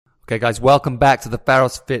Okay, guys, welcome back to the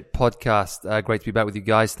Pharos Fit podcast. Great to be back with you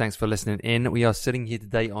guys. Thanks for listening in. We are sitting here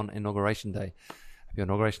today on Inauguration Day. Happy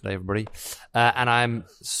Inauguration Day, everybody. And I'm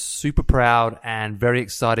super proud and very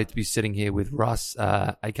excited to be sitting here with Russ,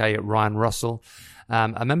 aka Ryan Russell,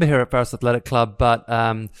 a member here at Pharos Athletic Club, but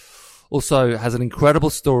also has an incredible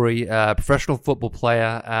story, professional football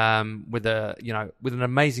player with an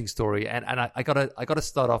amazing story. And I gotta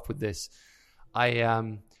start off with this.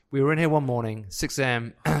 We were in here one morning, 6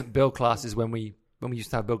 a.m. build classes when we used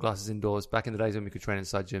to have build classes indoors back in the days when we could train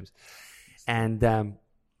inside gyms, and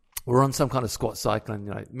we're on some kind of squat cycle,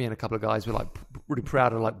 and me and a couple of guys were like really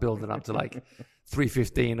proud of like building up to like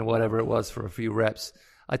 315 or whatever it was for a few reps.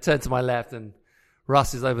 I turned to my left and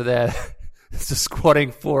Russ is over there, just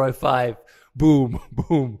squatting 405, boom,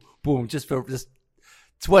 boom, boom, just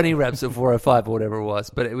 20 reps at 405 or whatever it was.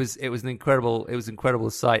 But it was an incredible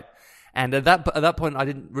sight. And at that point, I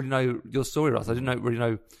didn't really know your story, Russ. I didn't really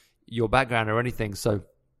know your background or anything. So,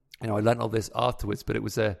 I learned all this afterwards. But it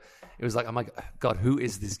was like, oh my God, who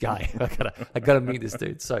is this guy? I gotta meet this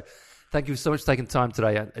dude. So, thank you so much for taking time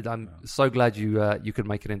today. I'm so glad you could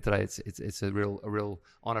make it in today. It's a real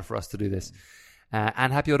honor for us to do this.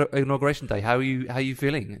 And happy Inauguration Day. How are you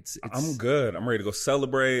feeling? I'm good. I'm ready to go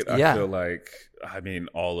celebrate. Yeah. I feel like,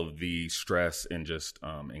 all of the stress and just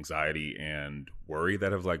anxiety and worry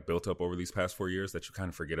that have like built up over these past 4 years that you kind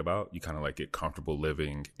of forget about. You kind of like get comfortable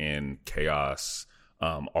living in chaos.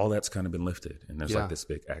 All that's kind of been lifted. And there's like this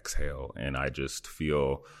big exhale. And I just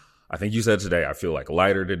feel, I think you said today, I feel like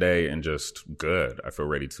lighter today and just good. I feel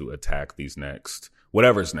ready to attack these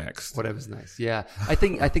whatever's next. Yeah. I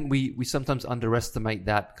think we sometimes underestimate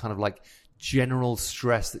that kind of like general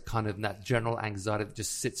stress, that general anxiety that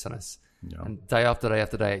just sits on us. Yeah. And day after day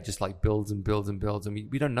after day, it just like builds and builds and builds. And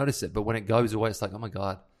we don't notice it. But when it goes away, it's like, oh my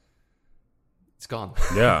God, it's gone.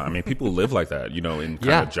 Yeah. people live like that, in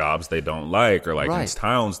kind of jobs they don't like, or like in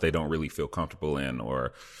towns they don't really feel comfortable in,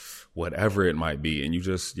 or whatever it might be. And you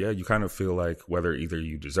just, you kind of feel like whether either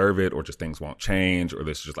you deserve it or just things won't change, or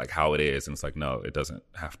this is just like how it is. And it's like, no, it doesn't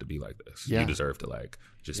have to be like this. Yeah. You deserve to like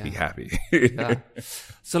just be happy. Yeah.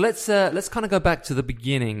 So let's kind of go back to the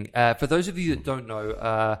beginning. For those of you that don't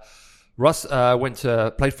know, Russ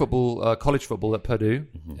played football, college football at Purdue.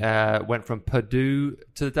 Mm-hmm. Went from Purdue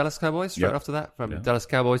to the Dallas Cowboys straight after that, from Dallas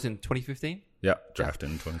Cowboys in 2015. Yeah, drafted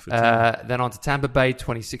in 2015. Then on to Tampa Bay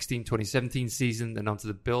 2016-2017 season, then on to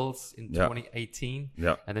the Bills in 2018.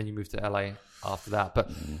 Yeah. And then you moved to LA after that.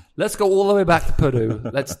 But let's go all the way back to Purdue.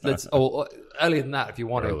 let's earlier than that if you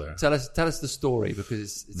want to. Tell us the story,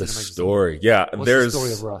 because it's an amazing story. Yeah. What's the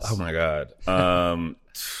story of Russ? Oh my God.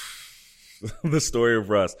 The story of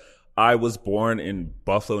Russ. I was born in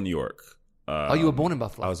Buffalo, New York. You were born in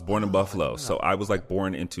Buffalo? I was born in Buffalo. So I was like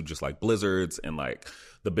born into just like blizzards and like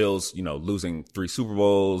the Bills, losing 3 Super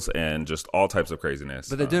Bowls and just all types of craziness.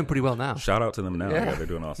 But they're doing pretty well now. Shout out to them now. Yeah, they're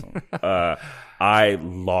doing awesome. I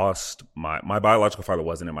lost my biological father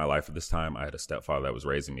wasn't in my life at this time. I had a stepfather that was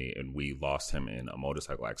raising me, and we lost him in a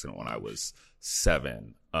motorcycle accident when I was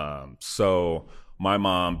 7. So my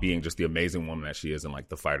mom, being just the amazing woman that she is and like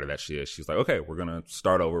the fighter that she is, she's like, okay, we're going to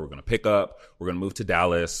start over. We're going to pick up. We're going to move to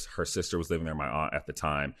Dallas. Her sister was living there, my aunt at the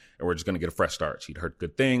time, and we're just going to get a fresh start. She'd heard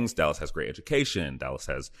good things. Dallas has great education. Dallas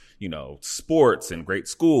has, sports and great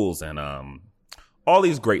schools and all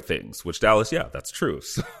these great things, which Dallas, that's true.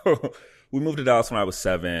 So we moved to Dallas when I was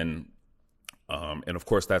 7. And of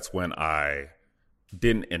course, that's when I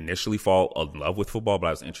didn't initially fall in love with football, but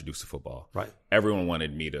I was introduced to football. Right. Everyone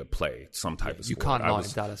wanted me to play some type of sport. You can't not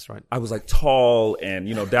in Dallas, right? I was like tall, and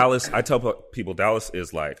Dallas, I tell people Dallas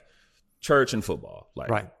is like church and football. Like,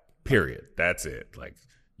 right. Period. That's it. Like,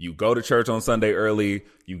 you go to church on Sunday early,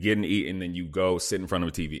 you get and eat, and then you go sit in front of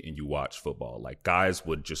a TV and you watch football. Like, guys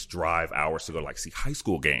would just drive hours to go like see high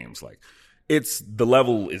school games. Like, it's the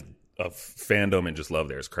level of fandom and just love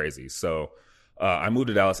there is crazy. So I moved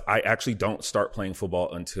to Dallas. I actually don't start playing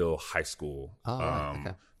football until high school.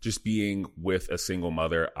 Okay. Just being with a single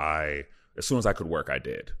mother, as soon as I could work, I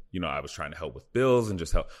did. I was trying to help with bills and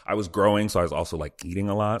just help. I was growing, so I was also like eating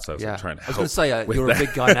a lot. So I was like, trying to help. I was going to say, you're a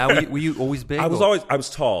big guy now. Were you always big? I was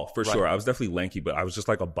tall for sure. I was definitely lanky, but I was just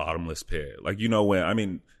like a bottomless pit. Like,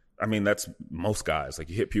 when, that's most guys. Like,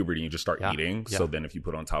 you hit puberty and you just start eating. Yeah. So then if you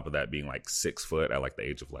put on top of that being like 6 foot at like the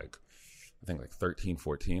age of like, I think like 13,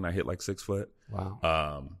 14, I hit like 6 foot.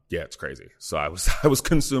 Wow. It's crazy. So I was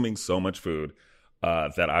consuming so much food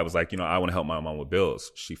that I was like, I want to help my mom with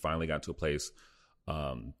bills. She finally got to a place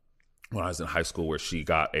when I was in high school where she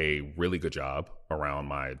got a really good job around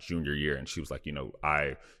my junior year. And she was like,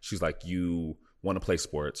 she's like, you want to play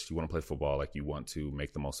sports, you want to play football, like you want to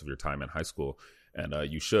make the most of your time in high school. And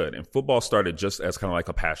you should. And football started just as kind of like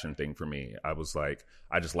a passion thing for me. I was like,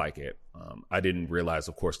 I just like it. I didn't realize,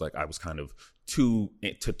 of course, like I was kind of 2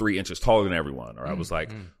 to 3 inches taller than everyone, or I was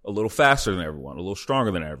like a little faster than everyone, a little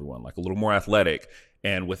stronger than everyone, like a little more athletic.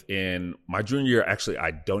 And within my junior year, actually,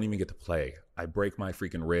 I don't even get to play. I break my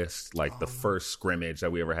freaking wrist, like the first scrimmage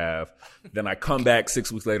that we ever have. Then I come back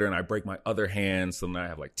 6 weeks later and I break my other hand. So then I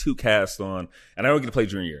have like 2 casts on, and I don't get to play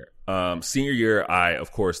junior year. Senior year, I,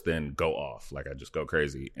 of course, then go off. Like I just go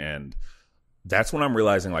crazy. And that's when I'm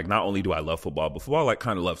realizing, like, not only do I love football, but football like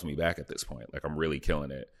kind of loves me back at this point. Like I'm really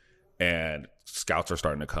killing it. And scouts are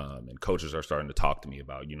starting to come and coaches are starting to talk to me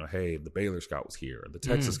about, you know, hey, the Baylor scout was here, or the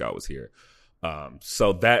Texas scout was here.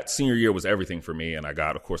 So that senior year was everything for me. And I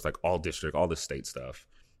got, of course, like all district, all the state stuff.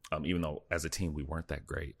 Even though as a team, we weren't that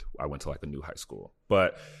great. I went to like a new high school,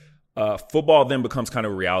 but football then becomes kind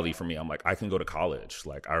of a reality for me. I'm like, I can go to college.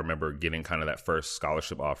 Like I remember getting kind of that first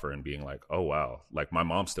scholarship offer and being like, oh, wow. Like my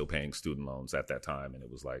mom's still paying student loans at that time. And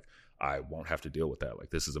it was like, I won't have to deal with that. Like,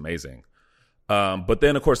 this is amazing. But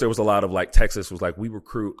then, of course, there was a lot of like Texas was like, we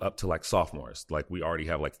recruit up to like sophomores. Like we already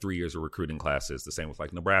have like 3 years of recruiting classes. The same with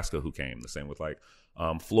like Nebraska who came. The same with like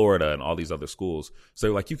Florida and all these other schools.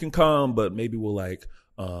 So like, you can come, but maybe we'll like,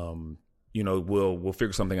 you know, we'll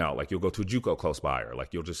figure something out. Like you'll go to a JUCO close by, or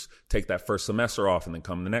like you'll just take that first semester off and then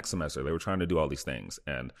come the next semester. They were trying to do all these things.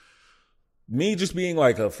 And me just being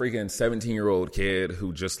like a freaking 17-year-old kid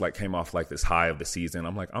who just like came off like this high of the season,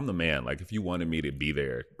 I'm like, I'm the man. Like if you wanted me to be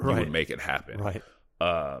there, you would make it happen. Right.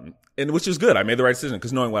 And which is good. I made the right decision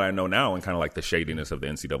because knowing what I know now and kind of like the shadiness of the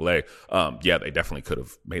NCAA, yeah, they definitely could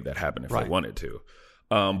have made that happen if they wanted to.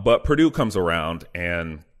 But Purdue comes around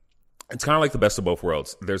and it's kind of like the best of both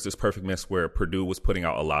worlds. There's this perfect mix where Purdue was putting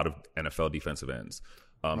out a lot of NFL defensive ends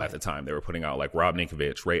at the time. They were putting out like Rob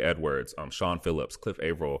Ninkovich, Ray Edwards, Sean Phillips, Cliff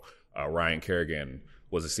Averill, Ryan Kerrigan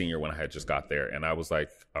was a senior when I had just got there. And I was like,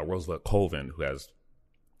 Roosevelt Colvin, who has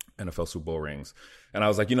NFL Super Bowl rings. And I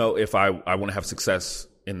was like, you know, if I want to have success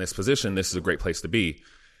in this position, this is a great place to be.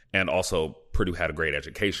 And also Purdue had a great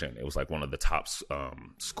education. It was like one of the top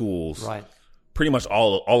schools. Right. Pretty much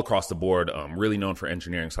all across the board, really known for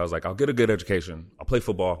engineering. So I was like, I'll get a good education. I'll play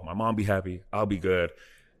football. My mom be happy. I'll be good.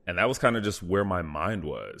 And that was kind of just where my mind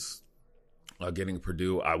was. Getting to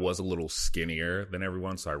Purdue, I was a little skinnier than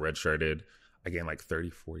everyone. So I redshirted. I gained like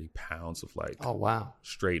 30, 40 pounds of like, oh, wow,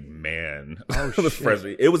 straight man. Oh,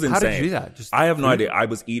 shit. It was insane. How did you do that? I have no idea. I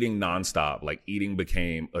was eating nonstop. Like eating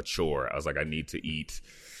became a chore. I was like, I need to eat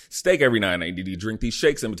steak every night. I need to drink these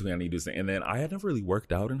shakes in between. I need to do this. And then I had never really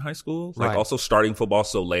worked out in high school. Like also starting football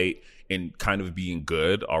so late and kind of being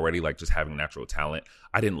good already, like just having natural talent.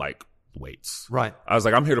 I didn't like weights. Right. I was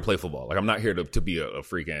like, I'm here to play football. Like I'm not here to be a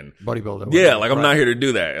freaking bodybuilder. Yeah. Like I'm not here to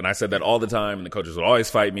do that. And I said that all the time. And the coaches would always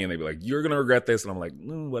fight me and they'd be like, you're going to regret this. And I'm like,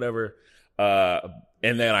 whatever.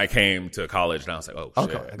 And then I came to college and I was like, oh,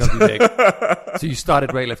 shit. I gotta be big. So you started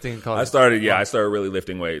weightlifting in college? I started really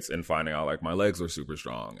lifting weights and finding out like my legs were super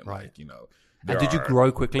strong. And like, you know. And did you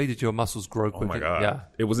grow quickly? Did your muscles grow quickly? Oh my God. Yeah.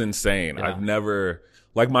 It was insane. Yeah. I've never,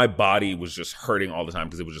 like my body was just hurting all the time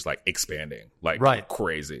because it was just like expanding, like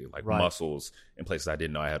crazy, like muscles in places I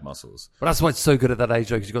didn't know I had muscles. But that's why it's so good at that age,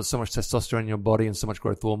 though, because you've got so much testosterone in your body and so much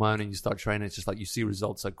growth hormone, and you start training. It's just like you see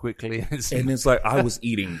results so quickly. And it's like I was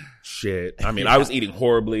eating shit. I mean, I was eating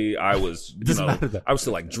horribly. I was, I was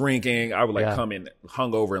still like drinking. I would like come in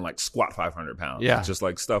hungover and like squat 500 pounds. Yeah. Just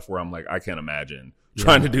like stuff where I'm like, I can't imagine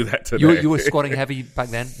trying to do that today. You were squatting heavy back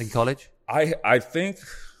then in college? I think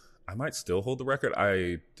I might still hold the record.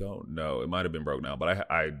 I don't know. It might have been broke now, but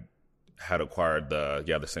I had acquired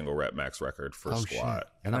the single rep max record for squat. Shit.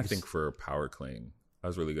 And I think for power clean, I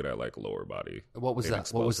was really good at like lower body. What was that?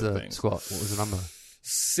 What was the squat? What was the number?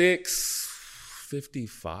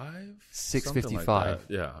 655. 655. Like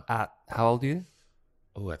yeah. At how old are you?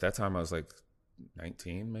 Oh, at that time I was like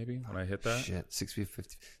 19 maybe when I hit that. Shit,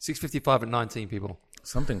 655 at 19, people.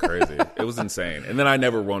 Something crazy. It was insane. And then I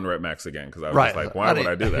never won rep max again because I was like, why would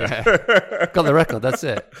I do that? Got the record. That's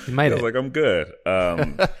it. You made it. I was like, I'm good.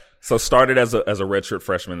 So started as a redshirt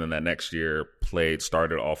freshman, then that next year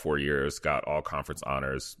started all 4 years, got all conference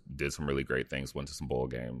honors, did some really great things, went to some bowl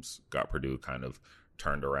games, got Purdue kind of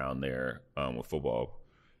turned around there with football.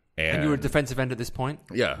 And you were a defensive end at this point?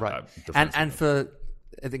 Yeah. Right. And for,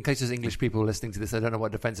 in case there's English people listening to this, I don't know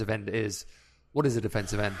what defensive end is. What is a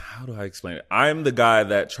defensive end? How do I explain it? I'm the guy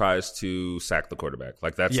that tries to sack the quarterback.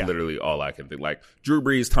 Like, that's literally all I can think. Like, Drew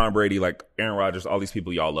Brees, Tom Brady, like Aaron Rodgers, all these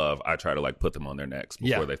people y'all love, I try to, like, put them on their necks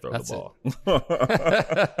before they throw the ball.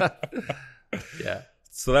 Yeah.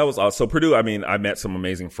 So that was awesome. So Purdue, I mean, I met some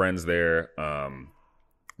amazing friends there.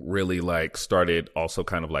 Really, like, started also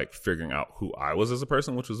kind of, like, figuring out who I was as a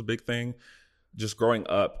person, which was a big thing. just growing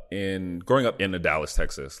up in Dallas,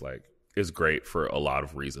 Texas, like is great for a lot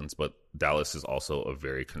of reasons, but Dallas is also a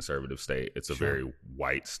very conservative state. It's a very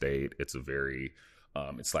white state. It's a very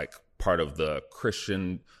it's like part of the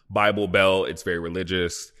Christian Bible Belt. It's very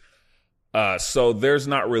religious. So there's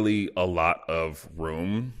not really a lot of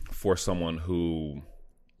room for someone who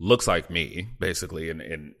looks like me, basically,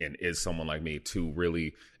 and is someone like me to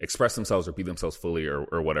really express themselves or be themselves fully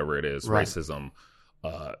or whatever it is. Right. Racism,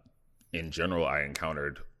 in general, I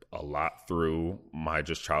encountered a lot through my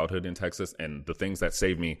just childhood in Texas. And the things that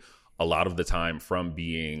saved me a lot of the time from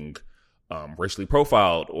being racially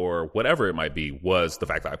profiled or whatever it might be was the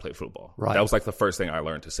fact that I played football. Right. That was like the first thing I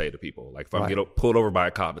learned to say to people. Like if I get pulled over by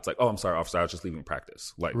a cop, it's like, oh, I'm sorry, officer, I was just leaving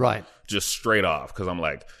practice. Like just straight off. Cause I'm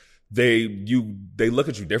like, they look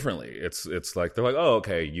at you differently. It's like, they're like, oh,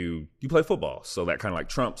 okay, you play football. So that kind of like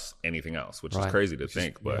trumps anything else, which is crazy to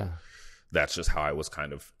think, but that's just how I was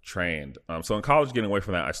kind of trained. So in college, getting away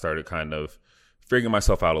from that, I started kind of figuring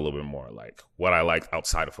myself out a little bit more, like what I liked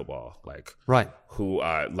outside of football, like who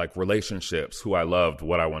I like, relationships, who I loved,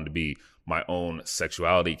 what I wanted to be. My own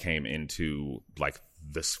sexuality came into like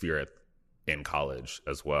the sphere in college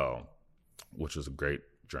as well, which was a great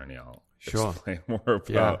journey. I'll explain more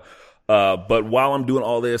about. But while I'm doing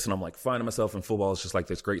all this and I'm like finding myself in football, it's just like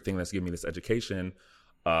this great thing that's giving me this education.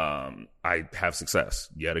 I have success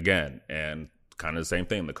yet again, and kind of the same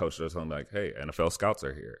thing. The coach does something like, hey, NFL scouts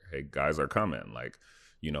are here. Hey, guys are coming. Like,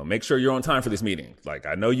 you know, make sure you're on time for this meeting. Like,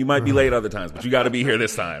 I know you might be late other times, but you got to be here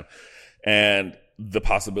this time. And the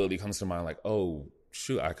possibility comes to mind like, oh,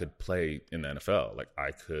 shoot, I could play in the NFL. Like, I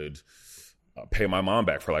could pay my mom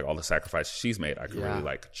back for like all the sacrifices she's made. I could really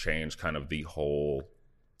like change kind of the whole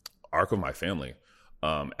arc of my family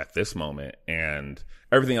at this moment. And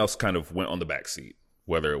everything else kind of went on the back seat.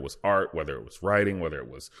 Whether it was art, whether it was writing, whether it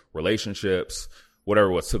was relationships, whatever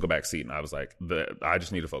it was, took a back seat. And I was like, I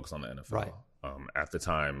just need to focus on the NFL. Right. At the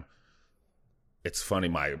time, it's funny,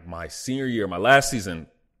 my senior year, my last season,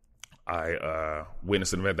 I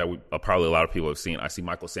witnessed an event that probably a lot of people have seen. I see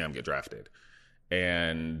Michael Sam get drafted.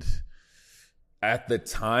 And at the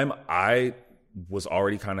time, I was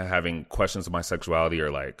already kind of having questions of my sexuality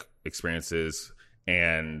or like experiences.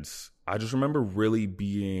 And I just remember really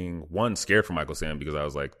being, one, scared for Michael Sam because I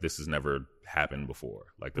was like, this has never happened before.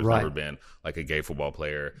 Like there's never been like a gay football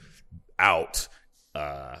player out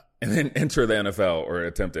and then enter the NFL or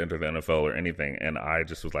attempt to enter the NFL or anything. And I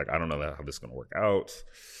just was like, I don't know how this is going to work out.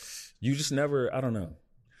 You just never, I don't know.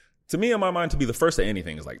 To me, in my mind, to be the first to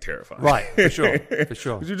anything is like terrifying. Right, for sure.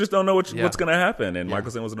 Because you just don't know what's going to happen. And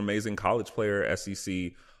Michael Sam was an amazing college player,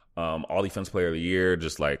 SEC, all defense player of the year,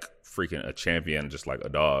 just like freaking a champion, just like a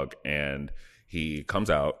dog. And he comes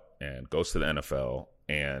out and goes to the NFL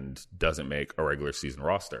and doesn't make a regular season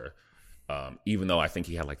roster. Even though I think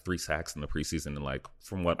he had like 3 sacks in the preseason and like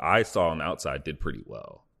from what I saw on the outside did pretty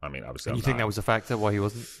well. I mean, obviously, and you think that was a factor why he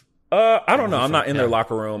wasn't? I don't know. I'm not in their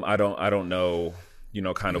locker room. I don't know, you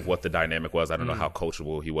know, kind of what the dynamic was. I don't know how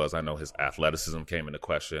coachable he was. I know his athleticism came into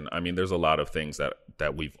question. I mean, there's a lot of things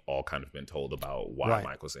that we've all kind of been told about why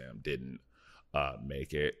Michael Sam didn't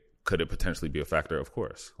make it. Could it potentially be a factor? Of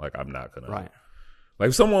course. Like, I'm not going to. Right. Like,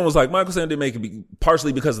 if someone was like, Michael Sam didn't make it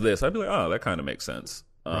partially because of this, I'd be like, oh, that kind of makes sense.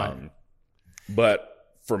 But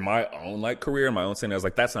for my own, like, career and my own thing, I was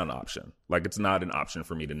like, that's not an option. Like, it's not an option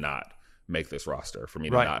for me to not make this roster, for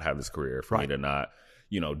me to not have this career, for me to not,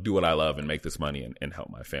 you know, do what I love and make this money and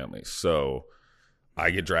help my family. So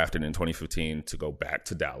I get drafted in 2015 to go back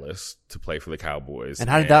to Dallas to play for the Cowboys. And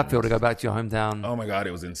how did that feel to go back to your hometown? Oh my God,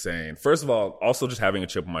 it was insane. First of all, also just having a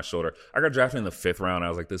chip on my shoulder. I got drafted in the 5th round. I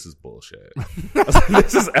was like, this is bullshit. I was like,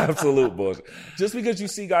 this is absolute bullshit. Just because you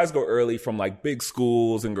see guys go early from like big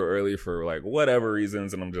schools and go early for like whatever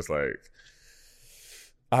reasons. And I'm just like,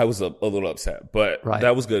 I was a little upset, but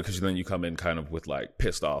that was good because then you come in kind of with like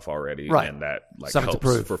pissed off already, and that like something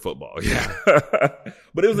helps for football. Yeah,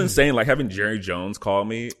 but it was insane. Like having Jerry Jones call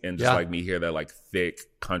me and just like me hear that like thick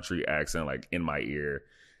country accent like in my ear,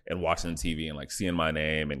 and watching the TV and like seeing my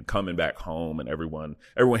name and coming back home and everyone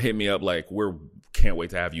hit me up like can't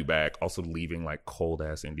wait to have you back. Also leaving like cold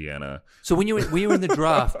ass Indiana. So when you were in the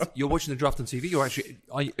draft, you're watching the draft on TV. You're actually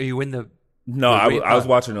are you in the No, I was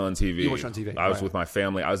watching it on TV. You watched it on TV. I was with my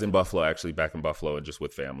family. I was in Buffalo, actually, back in Buffalo, and just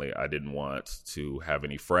with family. I didn't want to have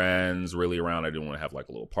any friends really around. I didn't want to have like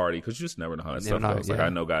a little party because you just never know how that stuff goes. Like I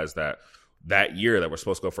know guys that year that were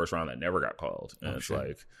supposed to go first round that never got called, and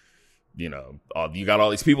like you got all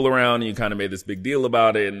these people around and you kind of made this big deal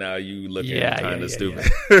about it and now you looking kind of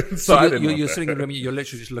stupid. So you're sitting in the room, you're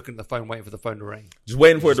literally just looking at the phone, waiting for the phone to ring. Just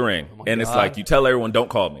waiting for it to ring. And it's like, you tell everyone, don't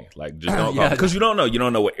call me. Like, just don't call me. Because you don't know. You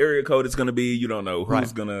don't know what area code it's going to be. You don't know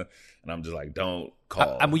who's going to. And I'm just like, don't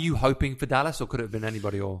call. And were you hoping for Dallas, or could it have been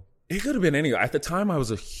anybody? Or it could have been any. At the time, I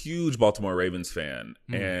was a huge Baltimore Ravens fan.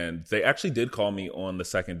 And they actually did call me on the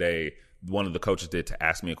second day. One of the coaches did, to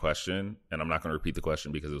ask me a question, and I'm not going to repeat the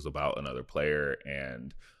question because it was about another player,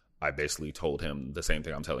 and I basically told him the same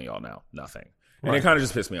thing I'm telling y'all now, nothing. And it kind of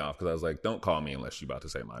just pissed me off because I was like, don't call me unless you're about to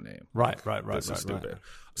say my name. Right. This is stupid.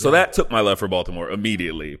 So that took my love for Baltimore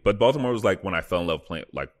immediately. But Baltimore was like when I fell in love playing,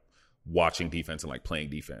 like watching defense and like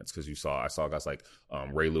playing defense, because I saw guys like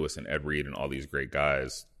Ray Lewis and Ed Reed and all these great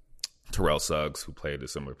guys, Terrell Suggs, who played a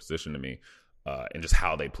similar position to me. And just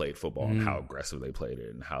how they played football and how aggressive they played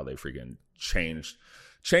it and how they freaking changed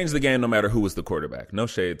the game no matter who was the quarterback. No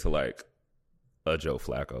shade to like a Joe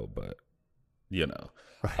Flacco, but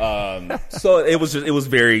so it was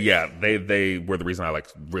very, they were the reason I like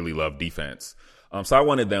really loved defense. So I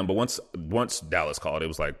wanted them, but once Dallas called, it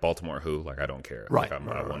was like, Baltimore who? Like, I don't care. Right. Like,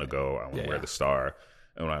 I want to go. I want to wear the star,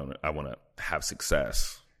 and I want to have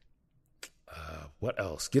success. What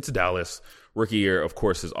else? Get to Dallas. Rookie year, of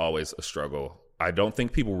course, is always a struggle. I don't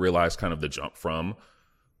think people realize kind of the jump from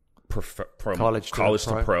college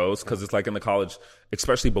to pros, because it's like in the college,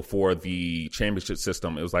 especially before the championship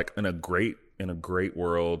system, it was like in a great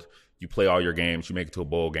world, you play all your games, you make it to a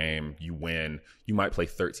bowl game, you win, you might play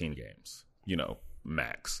 13 games,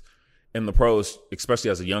 max. In the pros,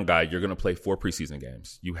 especially as a young guy, you're going to play 4 preseason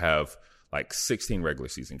games. You have like 16 regular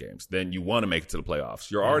season games. Then you want to make it to the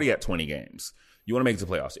playoffs. You're already at 20 games. You want to make it to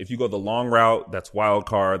the playoffs. If you go the long route, that's wild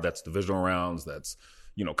card, that's divisional rounds, that's,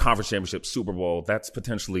 conference championship, Super Bowl, that's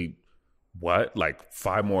potentially like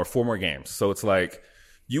 4 more games. So it's like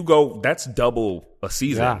that's double a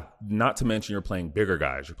season. Yeah. Not to mention you're playing bigger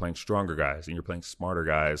guys, you're playing stronger guys, and you're playing smarter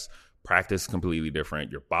guys. Practice is completely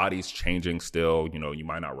different. Your body's changing still. You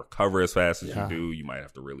might not recover as fast as you do. You might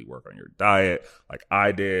have to really work on your diet like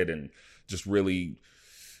I did, and just really,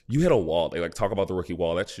 you hit a wall. They like talk about the rookie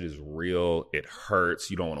wall. That shit is real. It hurts.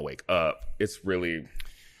 You don't want to wake up. It's really.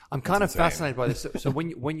 I'm kind of fascinated by this. So when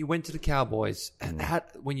you went to the Cowboys,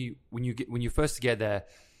 when you first get there,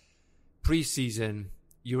 preseason,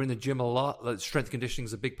 you're in the gym a lot. Like, strength conditioning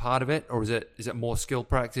is a big part of it, or is it more skill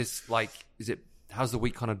practice? Like, how's the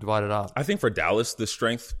week kind of divided up? I think for Dallas, the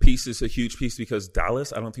strength piece is a huge piece, because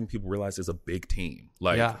Dallas, I don't think people realize, is a big team.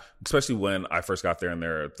 Like, especially when I first got there, and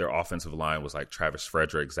their offensive line was like Travis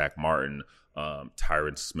Frederick, Zach Martin,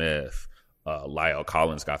 Tyron Smith, Lyle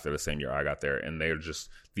Collins got there the same year I got there, and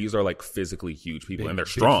these are like physically huge people, and they're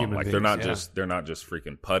strong. Like, they're not just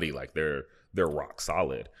freaking putty. Like, they're rock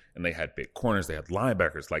solid. And they had big corners, they had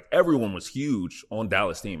linebackers. Like, everyone was huge on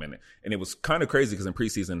Dallas team. And it was kind of crazy because in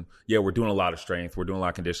preseason, we're doing a lot of strength, we're doing a lot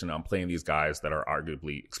of conditioning. I'm playing these guys that are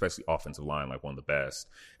arguably, especially offensive line, like one of the best.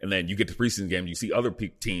 And then you get to preseason game, you see other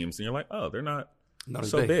teams, and you're like, oh, they're not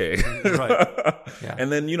so big. Right. Yeah.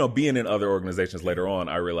 And then, being in other organizations later on,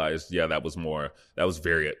 I realized, that was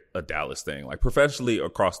very a Dallas thing. Like, professionally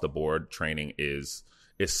across the board, training is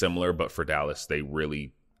similar, but for Dallas, they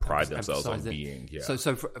really pride themselves on being.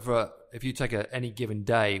 So for if you take any given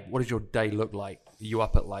day, what does your day look like? Are you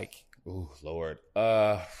up at like? Oh Lord,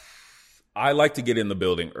 I like to get in the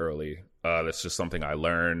building early. That's just something I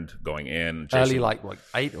learned going in. Early, like what,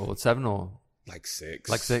 8 or 7 or like 6?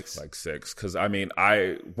 Like 6. Because I mean,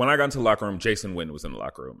 when I got into the locker room, Jason Witten was in the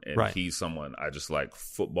locker room, and he's someone I just like,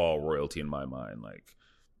 football royalty in my mind. Like,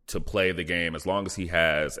 to play the game as long as he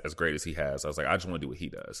has, as great as he has, I was like, I just want to do what he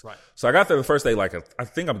does. Right. So I got there the first day, like, I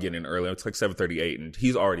think I'm getting in early. It's like 7:38, and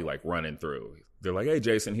he's already like running through. They're like, hey,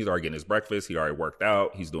 Jason, he's already getting his breakfast. He already worked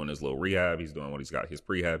out. He's doing his little rehab. He's doing what he's got, his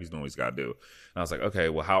prehab. He's doing what he's got to do. And I was like, okay,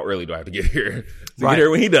 well, how early do I have to get here get here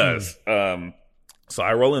when he does? So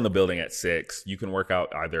I roll in the building at 6. You can work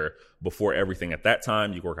out either before everything at that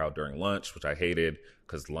time. You can work out during lunch, which I hated,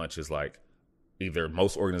 because lunch is like, either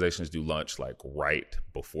most organizations do lunch like right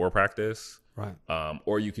before practice, right?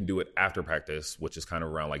 Or you can do it after practice, which is kind of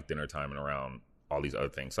around like dinner time and around all these other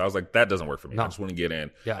things. So I was like, that doesn't work for me. I just want to get in,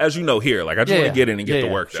 as you know here. Like, I just want to get in and get the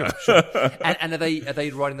work done. Sure. And are they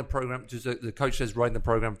writing the program? Does the coach says writing the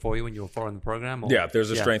program for you when you're following the program? Or? Yeah, there's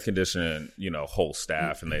a strength conditioning, whole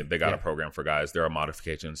staff, and they got a program for guys. There are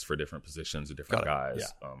modifications for different positions and different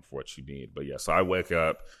guys for what you need. But so I wake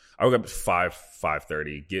up at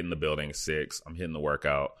 5:30, get in the building at 6. I'm hitting the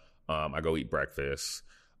workout. I go eat breakfast.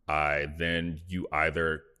 I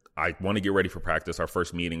want to get ready for practice. Our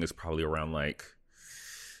first meeting is probably around like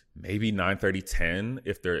maybe 9:30, 10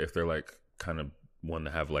 if they're like kind of one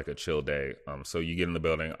to have like a chill day. So you get in the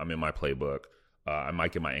building, I'm in my playbook. I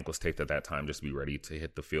might get my ankles taped at that time just to be ready to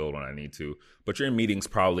hit the field when I need to. But you're in meetings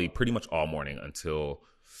probably pretty much all morning until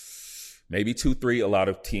maybe 2-3. A lot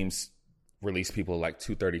of teams release people like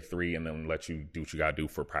 2:33 and then let you do what you got to do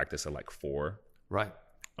for practice at like 4. Right.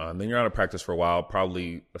 Then you're out of practice for a while.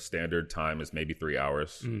 Probably a standard time is maybe 3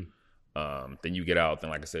 hours. Then you get out. Then,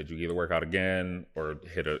 like I said, you either work out again or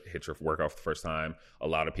hit your workout for the first time. A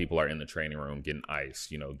lot of people are in the training room getting ice,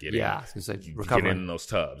 getting in those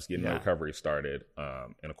tubs, getting the recovery started.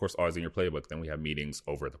 And of course, always in your playbook. Then we have meetings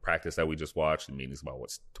over the practice that we just watched and meetings about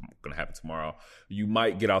what's going to happen tomorrow. You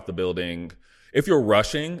might get out the building. If you're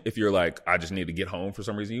rushing, if you're like, I just need to get home for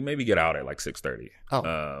some reason, you maybe get out at like 6:30.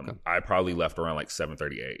 Okay. I probably left around like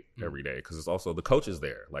 7:38 every day because it's also the coach is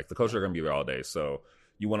there. Like the coaches are going to be there all day. So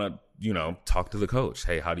you want to, talk to the coach.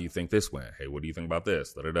 Hey, how do you think this went? Hey, what do you think about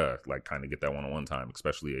this? Like kind of get that one-on-one time,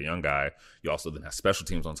 especially a young guy. You also then have special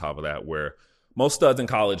teams on top of that where most studs in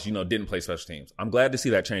college, didn't play special teams. I'm glad to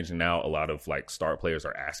see that changing now. A lot of like star players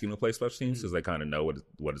are asking to play special teams because they kind of know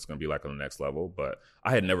what it's going to be like on the next level. But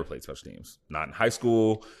I had never played special teams, not in high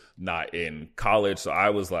school, not in college. So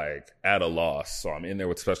I was like at a loss. So I'm in there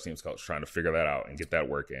with the special teams coach trying to figure that out and get that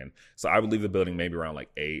work in. So I would leave the building maybe around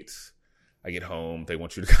like 8. I get home. They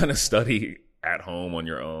want you to kind of study at home on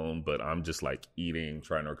your own, but I'm just like eating,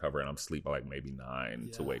 trying to recover, and I'm asleep by like maybe 9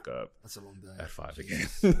 to wake up. That's a long day. At 5 again.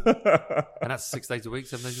 And that's 6 days a week,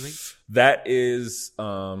 7 days a week? That is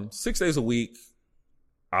 6 days a week.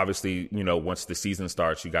 Obviously, once the season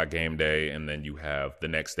starts, you got game day, and then you have the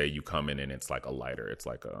next day you come in and it's like a lighter. It's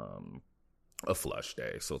like a flush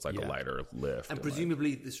day. So it's like a lighter lift. And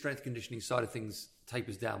presumably the strength conditioning side of things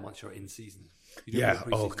tapers down once you're in season. Yeah.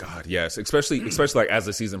 Oh God. Yes. Especially like as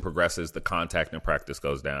the season progresses, the contact and practice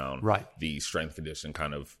goes down. Right. The strength condition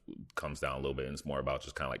kind of comes down a little bit, and it's more about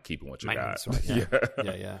just kind of like keeping what you got. Right?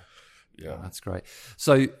 Yeah. Oh, that's great.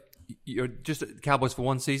 So you're just at Cowboys for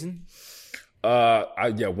one season?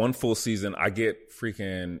 One full season. I get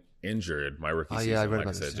freaking injured my rookie season. Yeah, I read like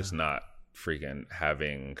about I said, this, just not freaking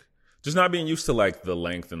just not being used to like the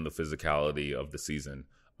length and the physicality of the season.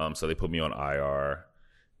 So they put me on IR.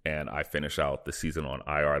 And I finish out the season on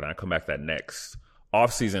IR. Then I come back that next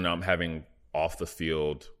off season. I'm having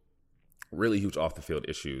really huge off the field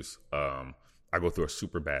issues. I go through a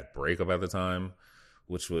super bad breakup at the time,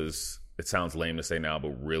 which was, it sounds lame to say now, but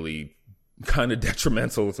really kind of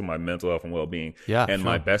detrimental to my mental health and well-being. Yeah, and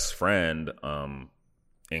my best friend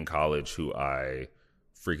in college, who I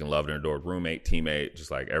freaking loved and adored, roommate, teammate, just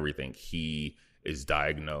like everything, he is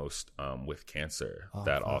diagnosed with cancer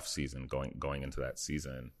off season, going into that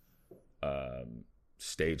season,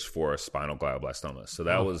 stage 4 spinal glioblastoma. So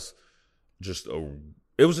that was just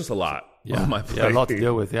a lot on my plate. Yeah, a lot to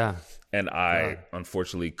deal with. Yeah, and I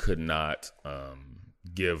unfortunately could not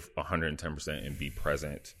give 110% and be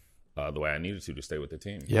present the way I needed to stay with the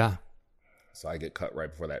team. Yeah. So I get cut right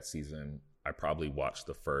before that season. I probably watched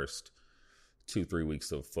the first 2-3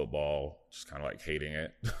 weeks of football, just kind of like hating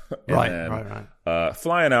it. Right.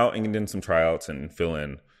 Flying out and getting some tryouts and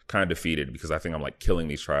feeling kind of defeated because I think I'm like killing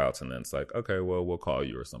these tryouts. And then it's like, okay, well, we'll call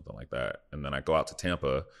you or something like that. And then I go out to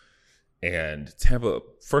Tampa. And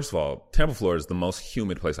first of all, Tampa, Florida is the most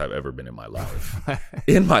humid place I've ever been in my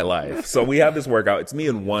life. So we have this workout. It's me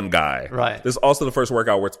and one guy. Right. This is also the first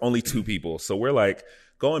workout where it's only 2 people. So we're like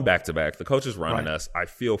going back to back. The coach is running us. I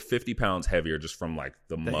feel 50 pounds heavier just from like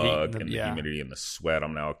the mug and the humidity and the sweat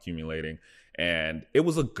I'm now accumulating. And it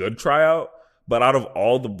was a good tryout. But out of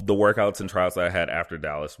all the workouts and tryouts that I had after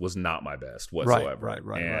Dallas was not my best whatsoever.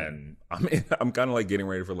 Right. And I'm kind of like getting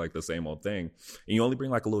ready for like the same old thing. And you only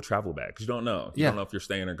bring like a little travel bag because you don't know. You don't know if you're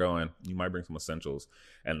staying or going. You might bring some essentials.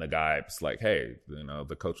 And the guy's like, hey,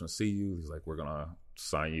 the coach will see you. He's like, we're going to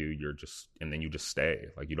sign you. And then you just stay.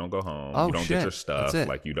 Like you don't go home. You don't get your stuff.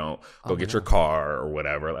 Like you don't go get your car or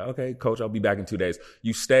whatever. Like, okay, coach, I'll be back in 2 days.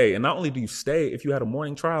 You stay. And not only do you stay, if you had a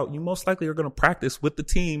morning tryout, you most likely are going to practice with the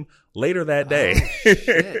team later that day. Oh,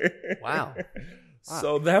 shit. Wow.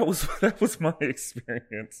 So that was my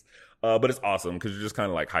experience. But it's awesome because you're just kind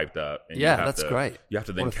of like hyped up. And that's great. You have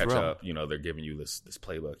to then catch up. They're giving you this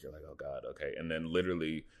playbook. You're like, oh God, okay. And then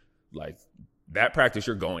literally like that practice,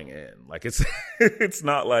 you're going in. Like it's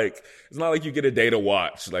not like you get a day to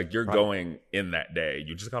watch. Like you're going in that day.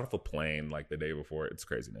 You just got off a plane like the day before. It's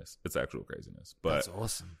craziness. It's actual craziness. But that's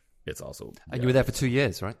awesome. It's also and you were there for 2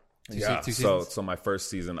 years, right? Two seasons? So my first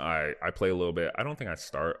season, I play a little bit. I don't think I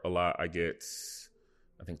start a lot. I get,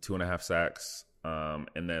 I think 2.5 sacks.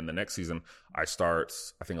 And then the next season, I start,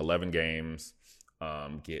 I think 11 games,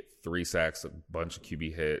 get 3 sacks, a bunch of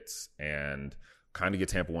QB hits, and kind of get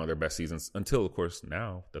Tampa one of their best seasons until, of course,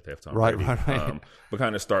 now that they have Tom Right. Brady. But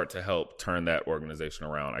kind of start to help turn that organization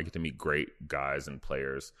around. I get to meet great guys and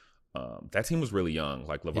players. That team was really young,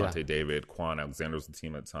 like Levante David, Quan Alexander was the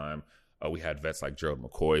team at the time. We had vets like Gerald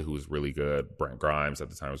McCoy, who was really good. Brent Grimes at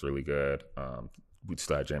the time was really good. We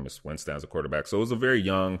still had Jameis Winston as a quarterback. So it was a very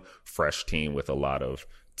young, fresh team with a lot of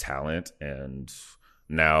talent. And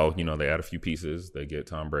now, they add a few pieces. They get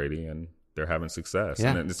Tom Brady, and they're having success.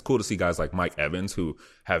 Yeah. And it's cool to see guys like Mike Evans, who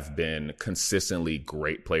have been consistently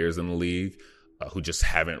great players in the league, who just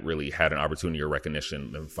haven't really had an opportunity or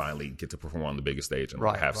recognition, and finally get to perform on the biggest stage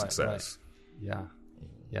and have success. Right.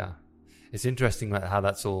 Yeah. It's interesting how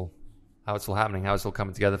it's all happening, how it's all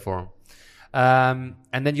coming together for him. And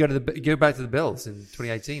then you go back to the Bills in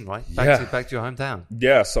 2018, right? Back to your hometown.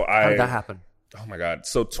 Yeah. So how did that happen? Oh my God.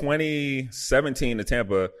 So 2017 to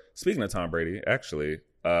Tampa. Speaking of Tom Brady, actually,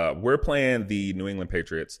 we're playing the New England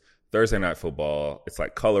Patriots Thursday Night Football. It's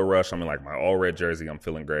like color rush. I'm in like my all red jersey. I'm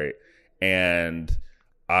feeling great. And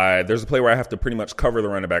there's a play where I have to pretty much cover the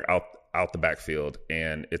running back out the backfield,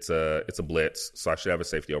 and it's a blitz. So I should have a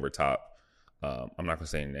safety over top. I'm not going to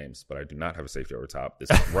say any names, but I do not have a safety over top. This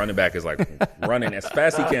running back is like running as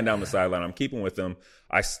fast as he can down the sideline. I'm keeping with him.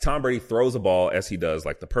 Tom Brady throws a ball as he does,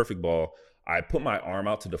 like the perfect ball. I put my arm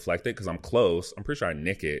out to deflect it because I'm close. I'm pretty sure I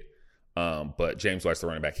nick it. But James White's the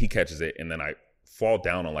running back. He catches it, and then I fall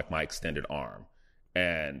down on like my extended arm.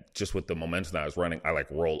 And just with the momentum that I was running, I like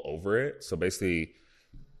roll over it. So basically,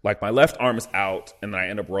 like my left arm is out, and then I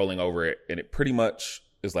end up rolling over it, and it pretty much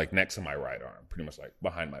is like next to my right arm, pretty much like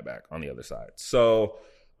behind my back on the other side. So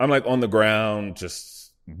I'm like on the ground,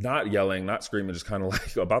 just not yelling, not screaming, just kind of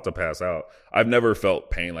like about to pass out. I've never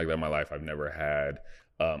felt pain like that in my life. I've never had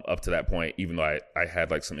up to that point, even though I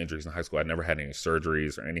had like some injuries in high school. I'd never had any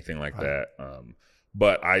surgeries or anything like that.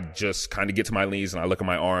 But I just kind of get to my knees and I look at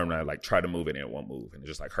my arm and I like try to move it and it won't move. And it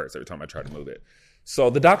just like hurts every time I try to move it.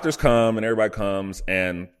 So the doctors come and everybody comes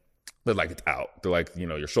and they're like, it's out. They're like,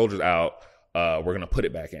 your shoulder's out. We're going to put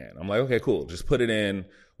it back in. I'm like, okay, cool. Just put it in.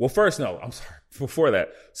 Well, first, no, I'm sorry. Before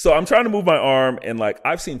that. So I'm trying to move my arm and like,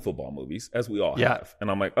 I've seen football movies as we all have.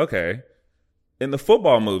 And I'm like, okay, in the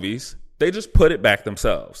football movies, they just put it back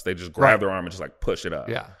themselves. They just grab their arm and just like push it up.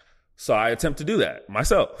 Yeah. So I attempt to do that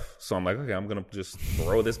myself. So I'm like, okay, I'm going to just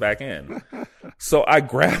throw this back in. So I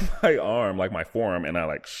grab my arm, like my forearm, and I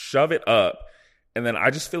like shove it up. And then I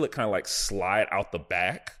just feel it kind of like slide out the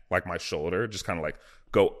back, like my shoulder, just kind of like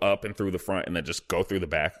go up and through the front and then just go through the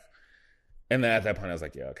back. And then at that point, I was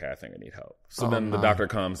like, yeah, okay, I think I need help. So then the doctor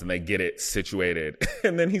comes and they get it situated.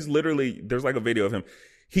 And then he's literally, there's like a video of him.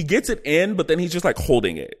 He gets it in, but then he's just like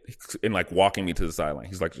holding it and like walking me to the sideline.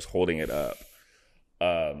 He's like just holding it up.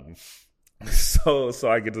 So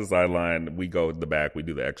I get to the sideline. We go to the back. We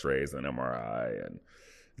do the X-rays and MRI, and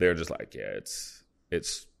they're just like, yeah,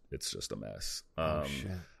 it's just a mess.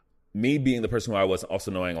 Me being the person who I was, also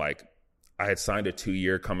knowing like I had signed a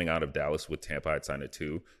 2-year coming out of Dallas with Tampa. I had signed a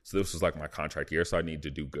 2, so this was like my contract year. So I need to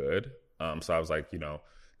do good. So I was like,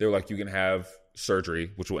 they were like, you can have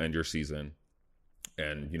surgery, which will end your season,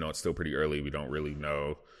 and it's still pretty early. We don't really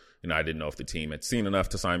know. I didn't know if the team had seen enough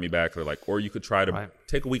to sign me back. They're like, or you could try to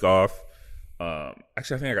take a week off.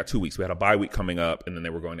 Actually, I think I got 2 weeks. We had a bye week coming up, and then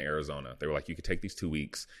they were going to Arizona. They were like, you could take these 2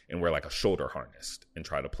 weeks and wear like a shoulder harness and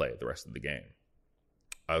try to play the rest of the game.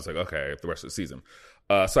 I was like, okay, the rest of the season.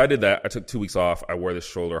 So I did that. I took 2 weeks off. I wore this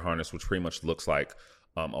shoulder harness, which pretty much looks like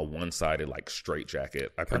a one-sided like straight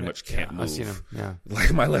jacket. I pretty much can't move. I've seen them. Yeah.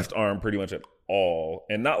 Like my left arm pretty much at all,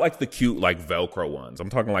 and not like the cute like Velcro ones. I'm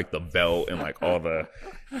talking like the belt and like all the.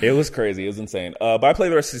 It was crazy. It was insane. But I play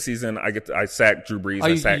the rest of the season. I sacked Drew Brees.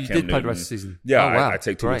 I sacked Cam Newton. Play the rest of the season. Yeah, wow. I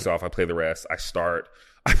take 2 weeks off. I play the rest.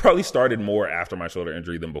 I probably started more after my shoulder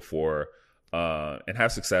injury than before, and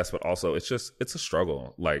have success. But also, it's a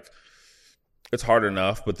struggle. Like it's hard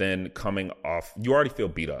enough, but then coming off, you already feel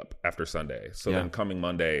beat up after Sunday. So then coming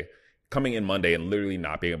in Monday and literally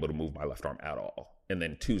not being able to move my left arm at all. And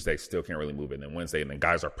then Tuesday, still can't really move it. And then Wednesday, and then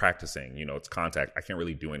guys are practicing. It's contact. I can't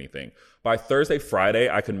really do anything. By Thursday, Friday,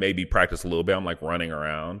 I could maybe practice a little bit. I'm like running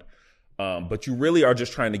around. But you really are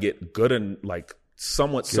just trying to get good and like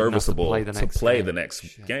somewhat serviceable to play the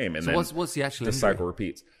next game. And so then what's the actual injury? cycle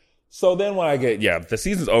repeats. So then when I the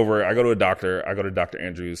season's over, I go to a doctor. I go to Dr.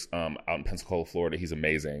 Andrews out in Pensacola, Florida. He's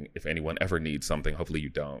amazing. If anyone ever needs something, hopefully you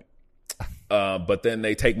don't. But then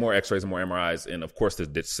they take more x-rays and more MRIs. And of course,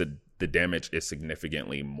 the damage is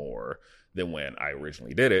significantly more than when I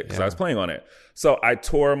originally did it because I was playing on it. So I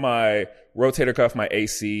tore my rotator cuff, my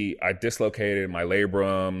AC. I dislocated my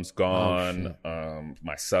labrum's gone,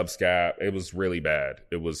 my subscap. It was really bad.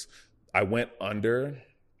 I went under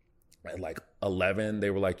at like 11, they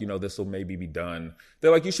were like, this will maybe be done.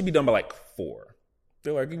 They're like, you should be done by like 4.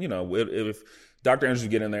 They're like, if Dr. Andrews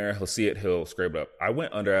get in there, he'll see it, he'll scrape it up. I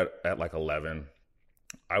went under at like 11.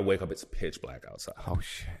 I wake up, it's pitch black outside. Oh,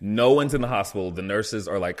 shit. No one's in the hospital. The nurses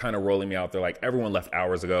are like kind of rolling me out. They're like, everyone left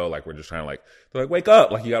hours ago. Like, we're just trying to they're like, wake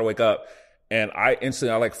up. Like, you got to wake up. And I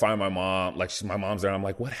instantly, find my mom. Like, my mom's there. And I'm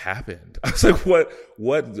like, what happened? I was like,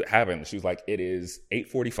 what happened? She was like, it is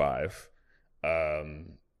 8:45.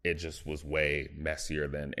 It just was way messier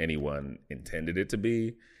than anyone intended it to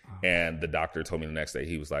be. And the doctor told me the next day,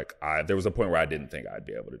 he was like, there was a point where I didn't think I'd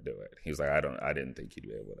be able to do it. He was like, I didn't think you'd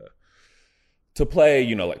be able to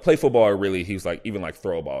play, play football, or really, he was like, even like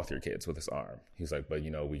throw a ball with your kids with his arm. He's like, but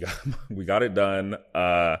we got it done.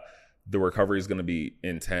 The recovery is going to be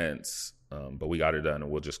intense, but we got it done,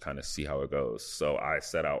 and we'll just kind of see how it goes. So I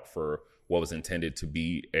set out for what was intended to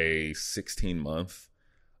be a 16-month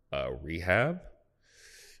rehab,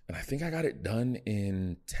 and I think I got it done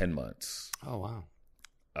in 10 months. Oh, wow.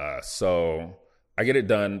 So I get it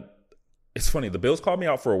done. It's funny. The Bills called me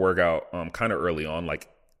out for a workout kind of early on, like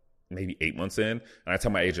maybe 8 months in. And I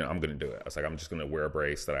tell my agent, I'm going to do it. I was like, I'm just going to wear a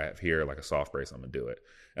brace that I have here, like a soft brace. I'm going to do it.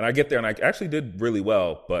 And I get there and I actually did really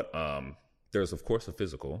well. But there's, of course, a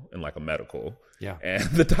physical and like a medical. Yeah. And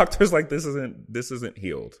the doctor's like, this isn't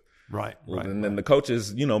healed. Right. And then the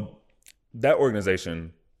coaches, that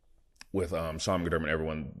organization with Sean McDermott,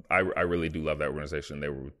 everyone, I really do love that organization.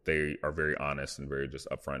 They are very honest and very just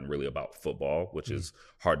upfront and really about football, which is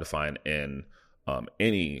hard to find in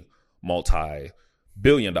any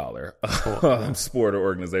multi-billion-dollar sport or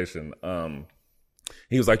organization.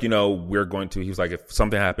 He was like, he was like, if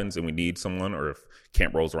something happens and we need someone, or if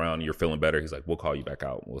camp rolls around and you're feeling better, he's like, we'll call you back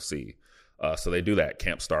out and we'll see. So they do that.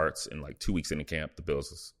 Camp starts, and like 2 weeks into camp, the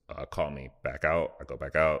Bills call me back out. I go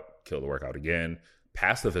back out, kill the workout again.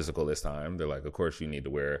 Pass the physical this time. They're like, of course you need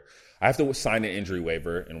to I have to sign an injury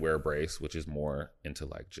waiver and wear a brace, which is more into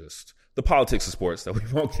like just the politics of sports that we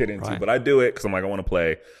won't get into. Right. But I do it because I'm like, I want to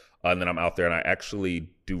play. And then I'm out there and I actually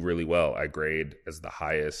do really well. I grade as the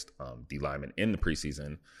highest D lineman in the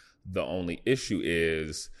preseason. The only issue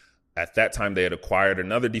is at that time they had acquired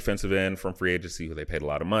another defensive end from free agency who they paid a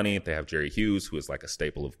lot of money. They have Jerry Hughes, who is like a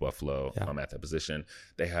staple of Buffalo at that position.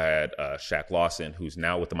 They had Shaq Lawson, who's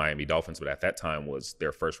now with the Miami Dolphins, but at that time was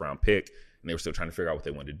their first round pick. And they were still trying to figure out what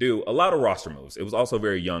they wanted to do. A lot of roster moves. It was also a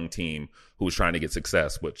very young team who was trying to get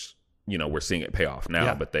success, which, we're seeing it pay off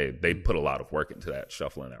now, but they put a lot of work into that,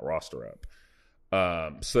 shuffling that roster up.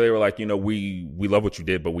 So they were like, we love what you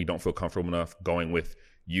did, but we don't feel comfortable enough going with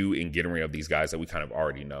you and getting rid of these guys that we kind of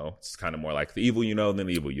already know. It's kind of more like the evil you know than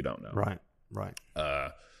the evil you don't know. Right.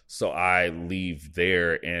 So I leave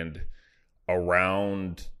there, and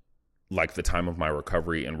around like the time of my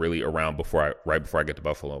recovery, and really around right before I get to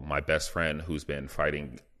Buffalo, my best friend, who's been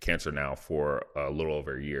fighting cancer now for a little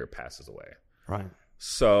over a year, passes away. Right.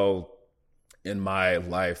 So in my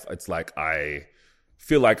life, it's like I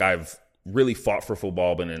feel like I've really fought for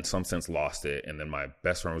football, but in some sense lost it. And then my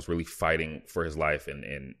best friend was really fighting for his life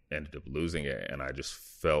and ended up losing it. And I just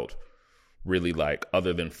felt really like,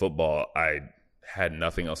 other than football, I had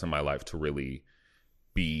nothing else in my life to really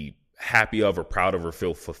be happy of or proud of or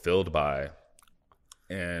feel fulfilled by.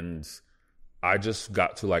 And I just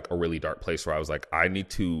got to like a really dark place where I was like, I need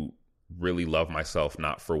to really love myself,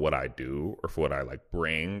 not for what I do or for what I like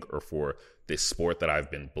bring or for this sport that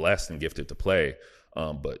I've been blessed and gifted to play.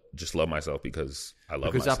 But just love myself because I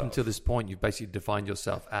love myself. Because up until this point, you've basically defined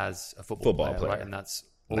yourself as a football player, right? And that's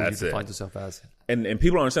all you defined yourself as. And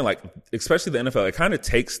people don't understand, like, especially the NFL, it kind of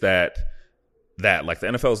takes that like the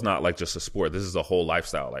NFL is not like just a sport. This is a whole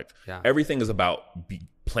lifestyle. Like everything is about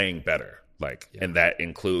playing better. Like, and that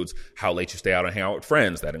includes how late you stay out and hang out with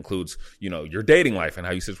friends. That includes, your dating life and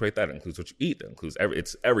how you situate that. It includes what you eat. That includes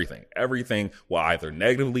it's everything. Everything will either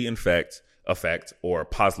negatively affect or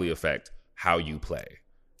positively affect how you play.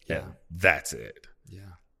 And that's it.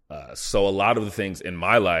 So a lot of the things in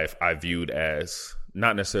my life I viewed as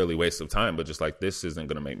not necessarily waste of time, but just like, this isn't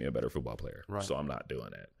going to make me a better football player. Right. So I'm not doing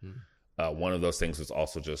it. One of those things was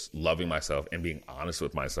also just loving myself and being honest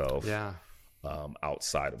with myself.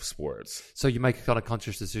 Outside of sports. So you make a kind of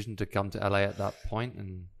conscious decision to come to LA at that point?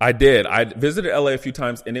 And I did. I visited LA a few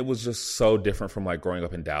times, and it was just so different from like growing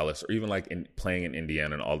up in Dallas or even like playing in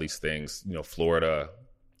Indiana and all these things, Florida.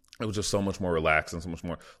 It was just so much more relaxed and so much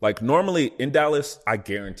more like normally in Dallas. I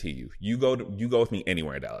guarantee you go with me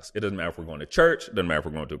anywhere in Dallas. It doesn't matter if we're going to church. It doesn't matter if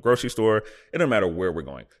we're going to a grocery store. It doesn't matter where we're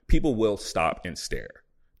going. People will stop and stare.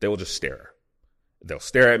 They will just stare. They'll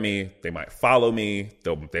stare at me. They might follow me.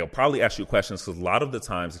 They'll probably ask you questions, because a lot of the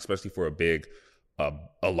times, especially for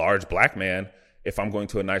a large black man, if I'm going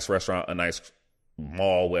to a nice restaurant, a nice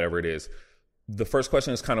mall, whatever it is, the first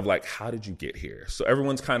question is kind of like, how did you get here? So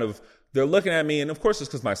everyone's kind of, they're looking at me, and of course it's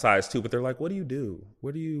because my size too, but they're like, what do you do?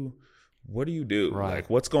 What do you do? Right. Like,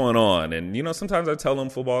 what's going on? And, you know, sometimes I tell them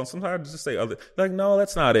football, and sometimes I just say other, like, no,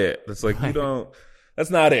 that's not it. It's like, that's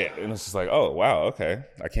not it. And it's just like, oh, wow, okay.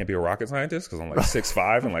 I can't be a rocket scientist because I'm like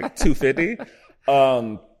 6'5" and like 250.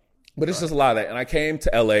 But it's just a lot of that. And I came to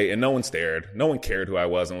LA and no one stared. No one cared who I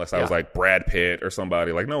was unless I was like Brad Pitt or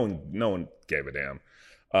somebody. Like no one gave a damn.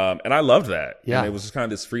 And I loved that. Yeah. And it was just kind of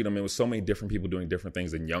this freedom. It was so many different people doing different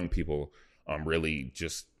things, and young people really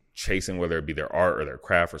just chasing, whether it be their art or their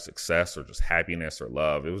craft or success or just happiness or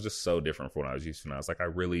love. It was just so different from what I was used to. And I was like, I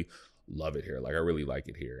really love it here. Like I really like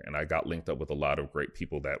it here. And I got linked up with a lot of great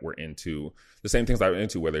people that were into the same things I was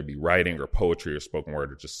into, whether it be writing or poetry or spoken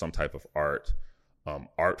word or just some type of art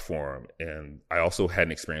form. And I also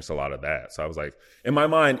hadn't experienced a lot of that. So I was like, in my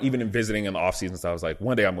mind, even in visiting in the off seasons, I was like,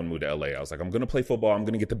 one day I'm going to move to LA. I was like, I'm going to play football. I'm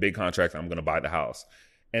going to get the big contract. And I'm going to buy the house.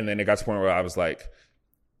 And then it got to the point where I was like,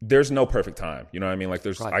 there's no perfect time. You know what I mean? Like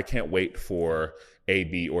I can't wait for A,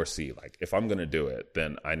 B, or C. Like if I'm going to do it,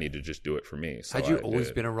 then I need to just do it for me. So had you always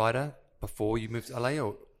been a writer before you moved to LA,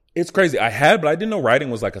 or? It's crazy. I had, but I didn't know writing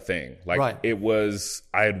was like a thing. Like right.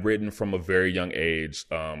 I had written from a very young age,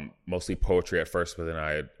 mostly poetry at first, but then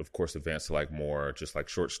I had, of course, advanced to like more just like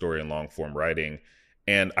short story and long form writing.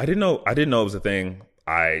 And I didn't know it was a thing.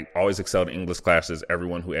 I always excelled in English classes.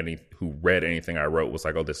 Everyone who read anything I wrote was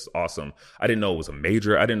like, oh, this is awesome. I didn't know it was a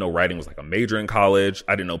major. I didn't know writing was like a major in college.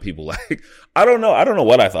 I didn't know people like, I don't know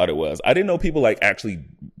what I thought it was. I didn't know people like actually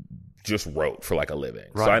just wrote for like a living.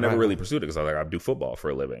 Right, so I never really pursued it because I was like, I do football for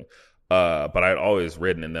a living. But I had always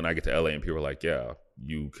written, and then I get to LA and people were like, yeah,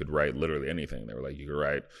 you could write literally anything. They were like, you could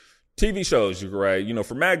write TV shows, you could write, you know,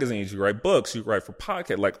 for magazines, you could write books, you could write for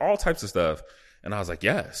podcasts, like all types of stuff. And I was like,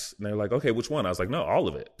 yes. And they were like, okay, which one? I was like, no, all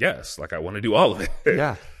of it. Yes. Like I want to do all of it.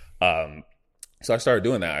 Yeah. So I started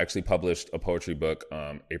doing that. I actually published a poetry book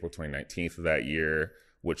April 2019 of that year,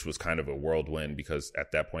 which was kind of a whirlwind because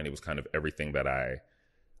at that point it was kind of everything that I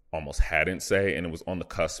almost hadn't say, and it was on the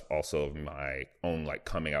cusp also of my own like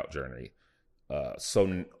coming out journey.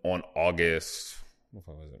 So on August,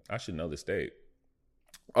 what was it? I should know this date.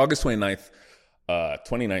 August 29th,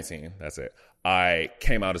 2019, that's it. I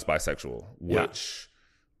came out as bisexual, which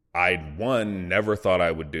I, one, never thought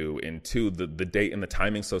I would do, and two, the date and the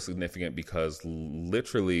timing so significant because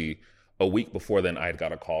literally a week before then I had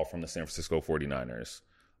got a call from the San Francisco 49ers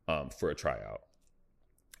for a tryout.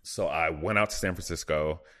 So I went out to San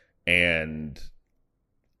Francisco, and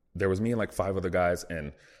there was me and like 5 other guys,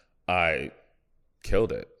 and I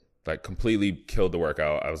killed it, like completely killed the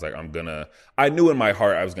workout. I was like, I knew in my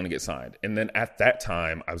heart I was going to get signed. And then at that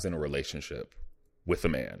time I was in a relationship with a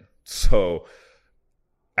man. So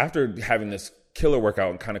after having this killer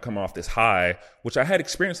workout and kind of come off this high, which I had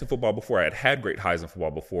experienced in football before, I had great highs in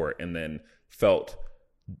football before, and then felt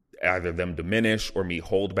either them diminish or me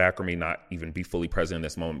hold back or me not even be fully present in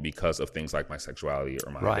this moment because of things like my sexuality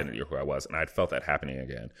or my identity or who I was. And I'd felt that happening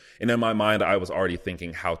again. And in my mind, I was already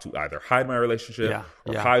thinking how to either hide my relationship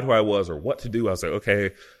or hide who I was or what to do. I was like,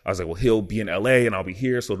 okay. I was like, well, he'll be in LA and I'll be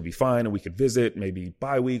here. So it'll be fine. And we could visit maybe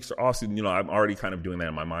bi-weeks or off-season. You know, I'm already kind of doing that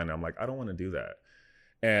in my mind. And I'm like, I don't want to do that.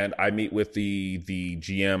 And I meet with the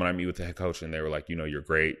GM and I meet with the head coach, and they were like, you know, you're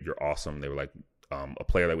great. You're awesome. They were like, a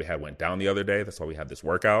player that we had went down the other day. That's why we had this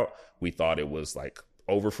workout. We thought it was like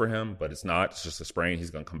over for him, but it's not. It's just a sprain.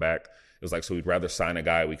 He's going to come back. It was like, so we'd rather sign a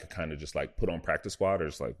guy we could kind of just like put on practice squad or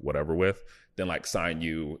just like whatever with than like sign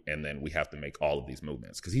you. And then we have to make all of these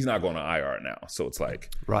movements because he's not going to IR now. So it's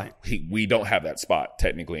like, we don't have that spot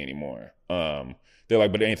technically anymore. They're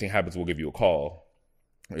like, but anything happens, we'll give you a call.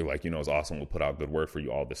 They're like, you know, it's awesome. We'll put out good word for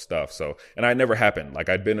you, all this stuff. So, and I never happened. Like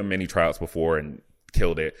I'd been in many tryouts before and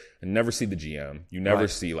killed it, and never see the GM. You never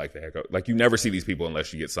see like the head coach. Like you never see these people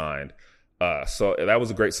unless you get signed. So that was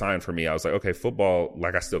a great sign for me. I was like, okay, football,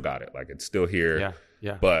 like I still got it. Like it's still here.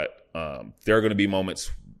 Yeah. But there are going to be moments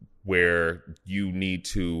where there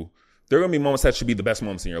are going to be moments that should be the best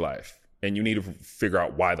moments in your life. And you need to figure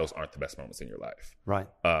out why those aren't the best moments in your life. Right.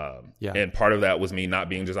 And part of that was me not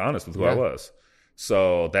being just honest with who I was.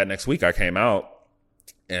 So that next week I came out,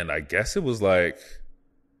 and I guess it was like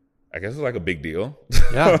a big deal.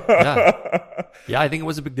 Yeah, I think it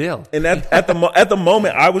was a big deal. And at the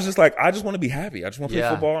moment, I was just like, I just want to be happy. I just want to play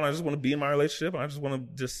football, and I just want to be in my relationship, and I just want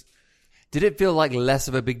to just. Did it feel like less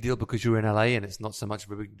of a big deal because you were in LA and it's not so much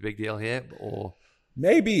of a big deal here, or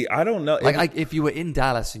maybe I don't know. Like if you were in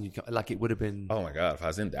Dallas and it would have been. Oh my God! If I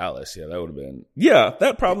was in Dallas, that would have been. Yeah,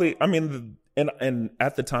 that probably. I mean, and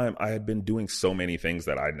at the time, I had been doing so many things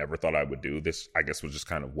that I never thought I would do. This, I guess, was just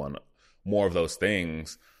kind of one more of those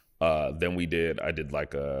things. Then I did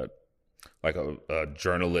like a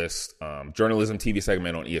journalism TV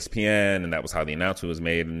segment on ESPN, and that was how the announcement was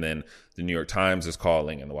made. And then the New York Times is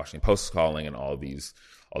calling, and the Washington Post is calling, and all these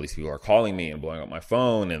people are calling me and blowing up my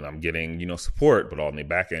phone, and I'm getting, support, but on the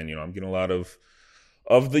back end, I'm getting a lot of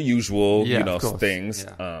the usual, things.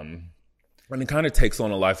 Yeah. And it kind of takes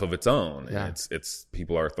on a life of its own. Yeah. And it's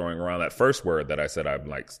people are throwing around that first word that I said I'm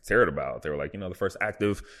like scared about. They were like, the first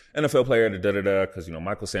active NFL player, because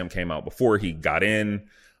Michael Sam came out before he got in,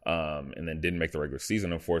 and then didn't make the regular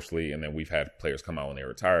season, unfortunately. And then we've had players come out when they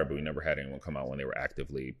retired, but we never had anyone come out when they were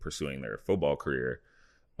actively pursuing their football career.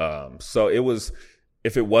 So it was.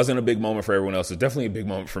 If it wasn't a big moment for everyone else, it's definitely a big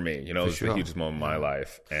moment for me. It was the hugest moment in my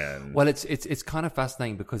life. And well, it's kind of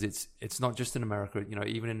fascinating because it's not just in America.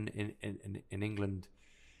 Even in England,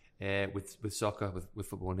 with soccer, with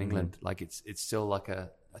football in England, like it's still like a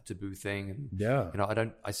taboo thing.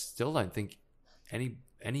 And I still don't think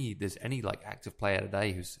there's any like active player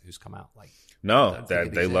today who's come out like. No,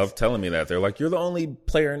 that they love telling me that. They're like, you're the only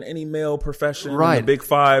player in any male profession in the Big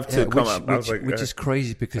Five to come out. I was like, which is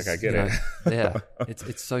crazy because I get it. Yeah,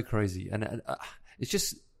 it's so crazy, and it's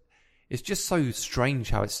just so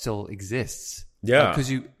strange how it still exists. Yeah,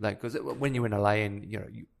 because when you're in LA and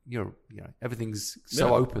you're everything's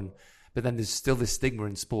so open, but then there's still this stigma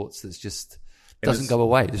in sports that's just. Doesn't go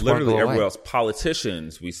away. Just literally everywhere else.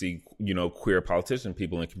 Politicians, we see, queer politicians,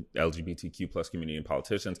 people in LGBTQ plus community and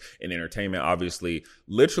politicians, in entertainment, obviously,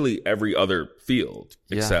 literally every other field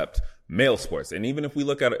except male sports. And even if we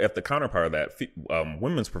look at the counterpart of that,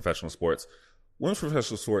 women's professional sports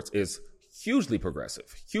is hugely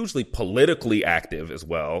progressive, hugely politically active as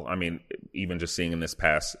well. I mean, even just seeing in this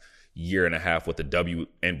past year and a half what the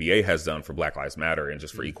WNBA has done for Black Lives Matter and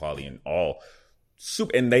just for equality in all.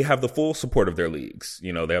 And they have the full support of their leagues.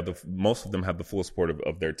 They have most of them have the full support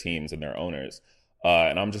of their teams and their owners.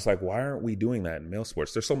 And I'm just like, why aren't we doing that in male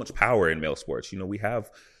sports? There's so much power in male sports. We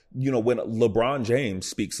have, when LeBron James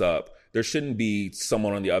speaks up, there shouldn't be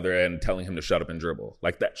someone on the other end telling him to shut up and dribble.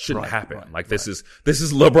 Like that shouldn't happen. This is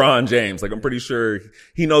LeBron James. Like I'm pretty sure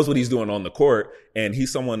he knows what he's doing on the court, and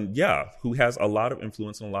he's someone, who has a lot of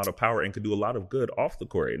influence and a lot of power and could do a lot of good off the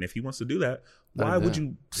court. And if he wants to do that, why would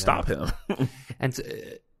you stop him? And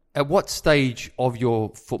at what stage of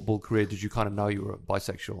your football career did you kind of know you were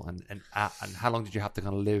bisexual, and how long did you have to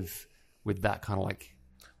kind of live with that kind of like?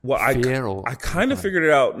 Well, I kind of figured it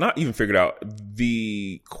out, not even figured out.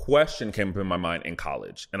 The question came up in my mind in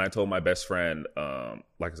college. And I told my best friend,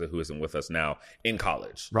 like I said, who isn't with us now, in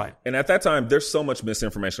college. Right. And at that time, there's so much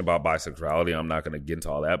misinformation about bisexuality. I'm not going to get into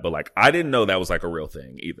all that. But like, I didn't know that was like a real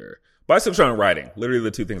thing either. Bisexuality and writing, literally the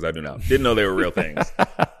two things I do now. Didn't know they were real things.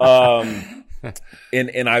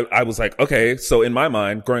 And I was like, okay. So in my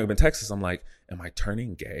mind, growing up in Texas, I'm like, am I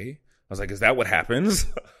turning gay? I was like, is that what happens?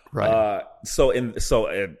 Right. So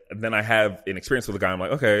then I have an experience with a guy. I'm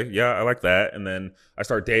like, okay, yeah, I like that. And then I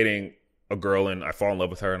start dating a girl and I fall in love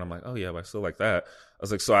with her. And I'm like, oh yeah, but I still like that. I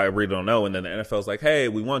was like, so I really don't know. And then the NFL's like, hey,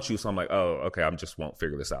 we want you. So I'm like, oh, okay, I just won't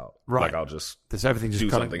figure this out. Right. Like I'll just everything just do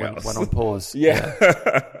kind something of else. went on pause.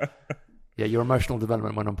 Yeah. Yeah, your emotional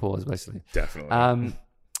development went on pause, basically. Definitely.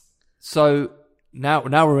 So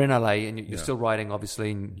now we're in LA and you're still writing,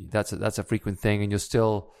 obviously. And that's a frequent thing, and you're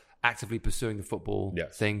still actively pursuing the football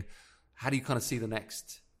thing. How do you kind of see the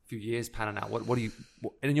next few years panning out? What do you,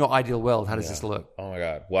 in your ideal world, how does this look? Oh my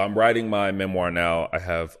God. Well, I'm writing my memoir now. I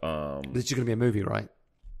have, this is going to be a movie, right?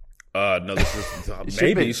 No, this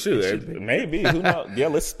is maybe. Who knows? Yeah,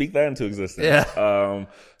 let's speak that into existence. Yeah.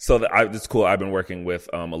 It's cool. I've been working with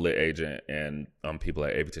a lit agent and people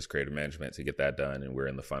at Avitus Creative Management to get that done, and we're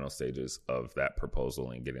in the final stages of that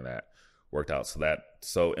proposal and getting that worked out.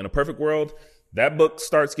 So in a perfect world, that book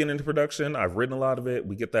starts getting into production. I've written a lot of it.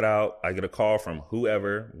 We get that out. I get a call from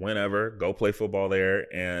whoever, whenever, go play football there,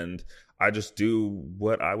 and I just do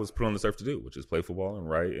what I was put on this earth to do, which is play football and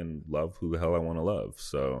write and love who the hell I want to love.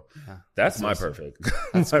 So that's my awesome.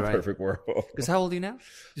 Perfect world. Because how old are you now?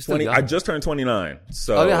 20. I just turned 29.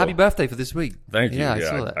 So happy birthday for this week. Thank you. Yeah, I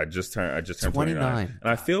saw that. I just turned 29. And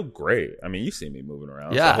I feel great. I mean, you see me moving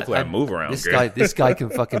around. Yeah. So hopefully I move around. This guy can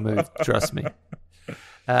fucking move. Trust me.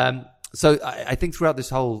 So I think throughout this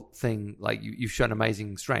whole thing, like you've shown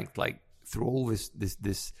amazing strength, like through all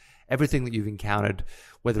this everything that you've encountered,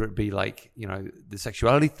 whether it be like, the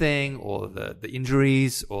sexuality thing or the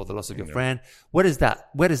injuries or the loss of your friend. Where does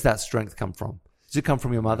that strength come from? Does it come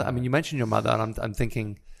from your mother? I mean, you mentioned your mother, and I'm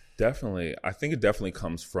thinking. Definitely. I think it definitely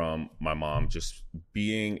comes from my mom, just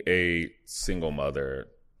being a single mother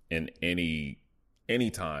in any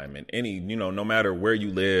anytime and no matter where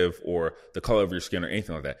you live or the color of your skin or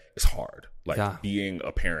anything like that, it's hard. Like being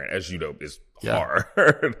a parent, as you know, is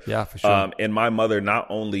hard. Yeah, for sure. And my mother not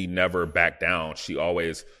only never backed down, she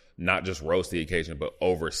always not just rose to the occasion, but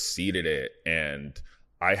overseeded it. And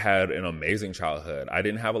I had an amazing childhood. We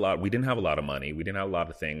didn't have a lot of money. We didn't have a lot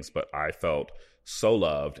of things, but I felt so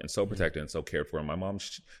loved and so protected and so cared for. And my mom,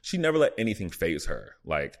 she never let anything faze her.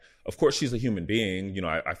 Like, of course, she's a human being.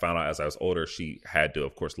 I found out as I was older, she had to,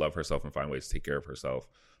 of course, love herself and find ways to take care of herself.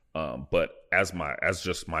 But as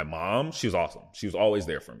just my mom, she was awesome. She was always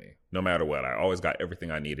there for me, no matter what. I always got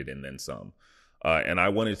everything I needed and then some. And I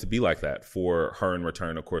wanted to be like that for her in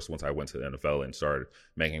return, of course, once I went to the NFL and started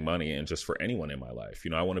making money, and just for anyone in my life.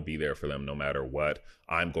 I want to be there for them no matter what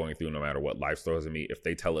I'm going through, no matter what life throws at me. If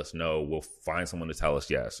they tell us no, we'll find someone to tell us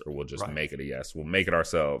yes, or we'll just make it a yes. We'll make it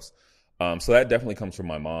ourselves. So that definitely comes from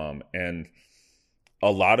my mom. And a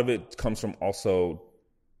lot of it comes from also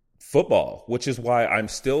football, which is why I'm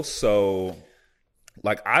still so,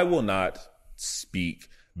 like, I will not speak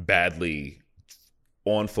badly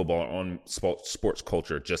on football, on sports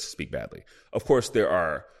culture, just to speak badly. Of course, there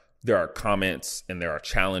are comments and there are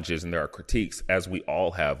challenges and there are critiques, as we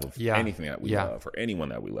all have of anything that we love or anyone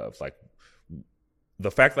that we love. Like,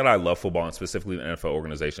 the fact that I love football and specifically the NFL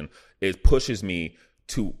organization, it pushes me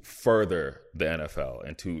to further the NFL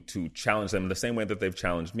and to challenge them the same way that they've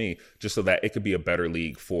challenged me, just so that it could be a better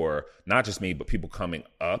league for not just me, but people coming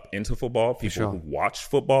up into football, people who watch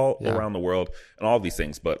football around the world and all these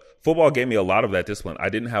things. But football gave me a lot of that discipline. I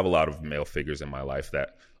didn't have a lot of male figures in my life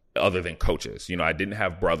that, other than coaches, I didn't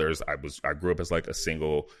have brothers. I grew up as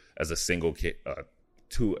a single kid,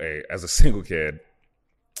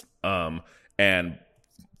 and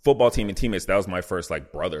football team and teammates, that was my first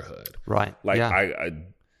brotherhood. Right.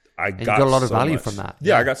 I got a lot of value from that.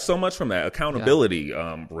 Yeah, I got so much from that. Accountability,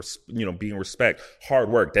 being respect, hard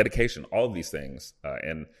work, dedication, all of these things.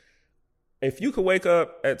 And if you could wake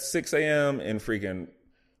up at 6 a.m. and freaking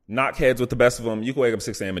knock heads with the best of them, you can wake up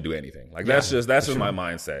 6 a.m. and do anything. Like, that's just my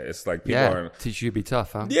mindset. It's like people aren't teach you to be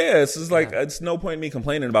tough, huh? Yeah, it's just like it's no point in me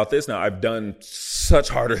complaining about this now. I've done such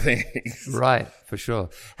harder things. Right, for sure.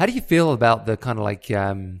 How do you feel about the kind of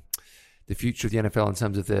the future of the NFL in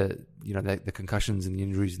terms of the concussions and the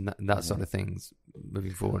injuries and that sort of things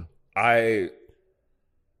moving forward?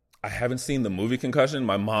 I haven't seen the movie Concussion.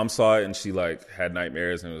 My mom saw it and she had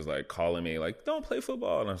nightmares and was calling me don't play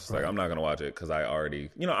football. And I was just I'm not going to watch it because I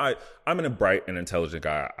already, I'm a bright and intelligent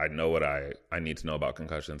guy. I know what I need to know about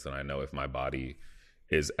concussions, and I know if my body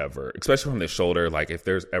is ever, especially from the shoulder, if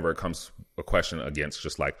there's ever comes a question against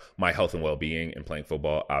just my health and well-being and playing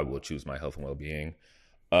football, I will choose my health and well-being.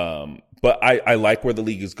 But I like where the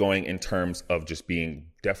league is going in terms of just being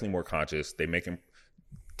definitely more conscious. They make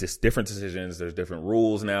just different decisions. There's different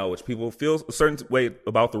rules now, which people feel a certain way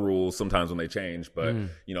about the rules sometimes when they change. But,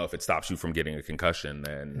 if it stops you from getting a concussion,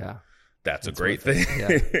 then that's a great thing.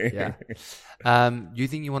 Do you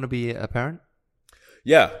think you want to be a parent?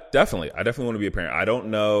 Yeah, definitely. I definitely want to be a parent. I don't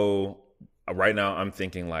know. Right now, I'm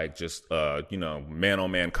thinking just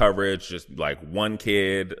man-on-man coverage, just one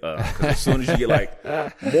kid. 'Cause as soon as you get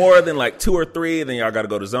more than 2 or 3, then y'all got to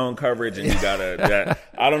go to zone coverage, and you gotta.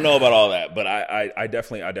 I don't know about all that, but I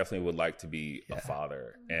definitely would like to be a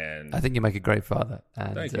father, and I think you make a great father.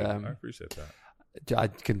 And, thank you. I appreciate that. I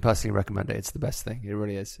can personally recommend it. It's the best thing. It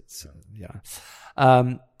really is. It's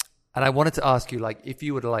and I wanted to ask you, if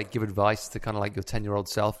you were to give advice to kind of your 10-year-old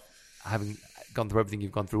self, having gone through everything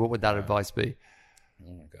you've gone through, what would that advice be?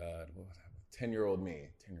 Oh my God, what was that? 10-year-old me.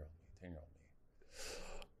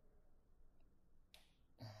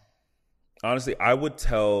 Honestly, I would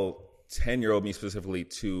tell 10-year-old me specifically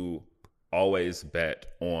to always bet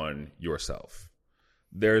on yourself.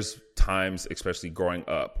 There's times, especially growing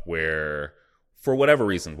up, where for whatever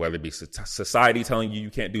reason, whether it be society telling you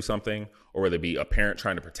can't do something, or whether it be a parent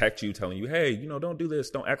trying to protect you, telling you, hey, don't do this,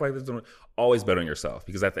 don't act like this, always bet on yourself.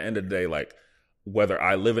 Because at the end of the day, whether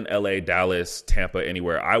I live in LA, Dallas, Tampa,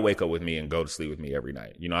 anywhere, I wake up with me and go to sleep with me every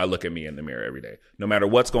night. I look at me in the mirror every day. No matter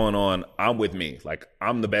what's going on, I'm with me.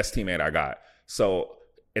 I'm the best teammate I got. So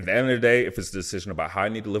at the end of the day, if it's a decision about how I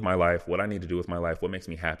need to live my life, what I need to do with my life, what makes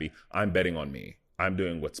me happy, I'm betting on me. I'm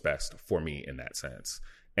doing what's best for me in that sense.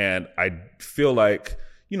 And I feel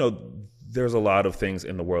there's a lot of things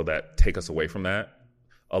in the world that take us away from that.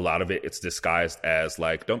 A lot of it's disguised as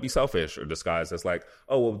don't be selfish, or disguised as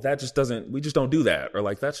oh, well, we just don't do that.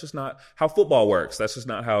 Or that's just not how football works. That's just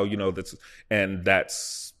not how,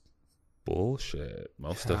 that's bullshit,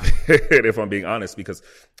 most of it, if I'm being honest. Because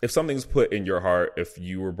if something's put in your heart, if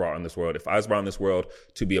you were brought in this world, if I was brought in this world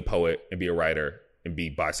to be a poet and be a writer and be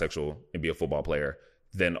bisexual and be a football player,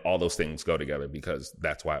 then all those things go together because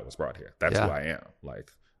that's why I was brought here. That's who I am.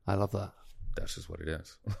 Like, I love that. that's just what it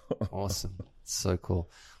is. Awesome. So cool.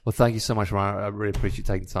 Well, thank you so much, Ryan. I really appreciate you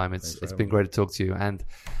taking time. It's been great to talk to you. And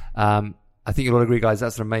I think you'll all agree, guys,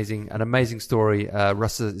 that's an amazing story.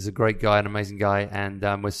 Russ is a great guy, an amazing guy. And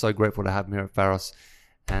we're so grateful to have him here at Pharos.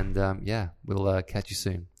 And we'll catch you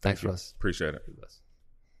soon. Thanks, Russ. Appreciate it.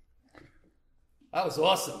 That was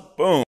awesome. Boom.